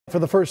For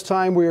the first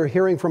time, we are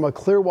hearing from a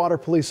Clearwater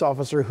police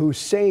officer who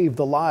saved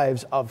the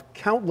lives of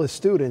countless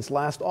students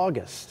last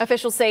August.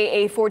 Officials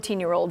say a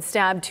 14-year-old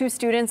stabbed 2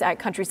 students at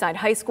Countryside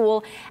High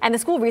School, and the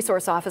school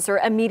resource officer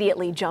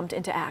immediately jumped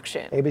into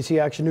action.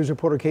 ABC Action News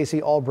reporter Casey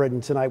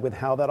Albritton tonight with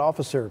how that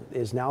officer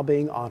is now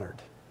being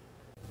honored.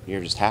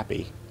 You're just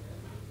happy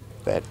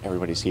that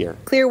everybody's here.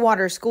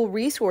 Clearwater School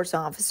Resource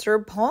Officer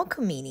Paul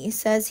Comini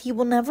says he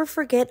will never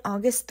forget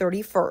August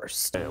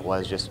 31st. It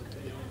was just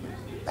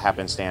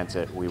happenstance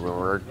that we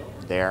were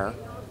there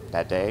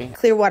that day.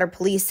 Clearwater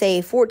police say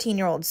a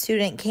 14-year-old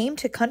student came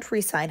to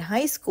Countryside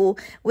High School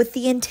with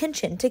the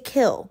intention to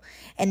kill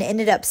and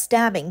ended up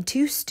stabbing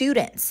 2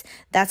 students.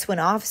 That's when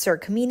Officer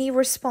Comini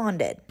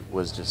responded. It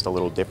was just a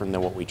little different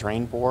than what we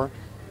trained for,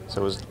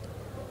 so it was,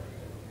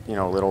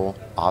 a little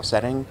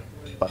offsetting,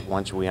 but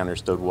once we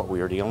understood what we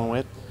were dealing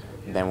with,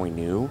 then we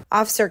knew.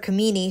 Officer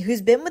Comini,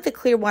 who's been with the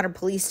Clearwater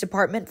Police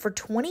Department for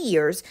 20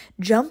 years,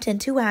 jumped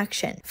into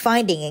action,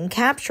 finding and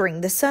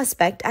capturing the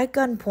suspect at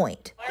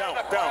gunpoint.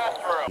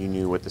 You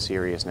knew what the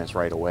seriousness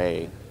right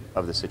away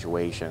of the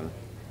situation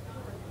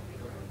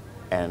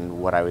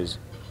and what I was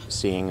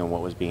seeing and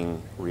what was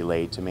being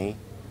relayed to me.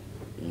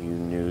 You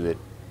knew that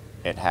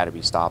it had to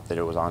be stopped, that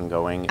it was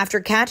ongoing. After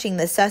catching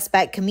the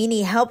suspect,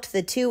 Comini helped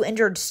the 2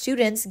 injured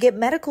students get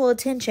medical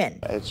attention.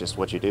 It's just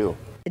what you do.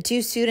 The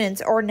 2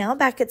 students are now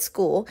back at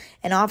school,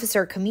 and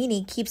Officer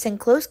Comini keeps in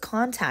close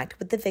contact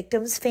with the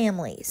victims'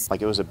 families.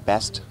 Like, it was a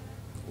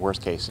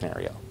worst case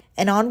scenario.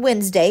 And on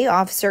Wednesday,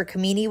 Officer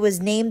Comini was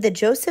named the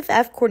Joseph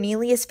F.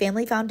 Cornelius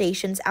Family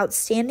Foundation's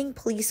Outstanding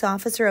Police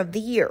Officer of the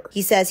Year.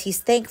 He says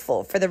he's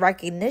thankful for the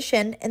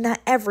recognition and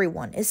that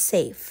everyone is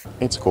safe.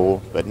 It's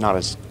cool, but not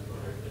as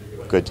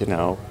good to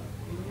know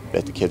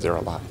that the kids are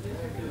alive.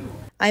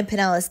 I'm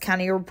Pinellas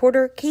County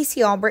reporter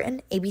Casey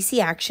Albritton, ABC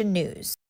Action News.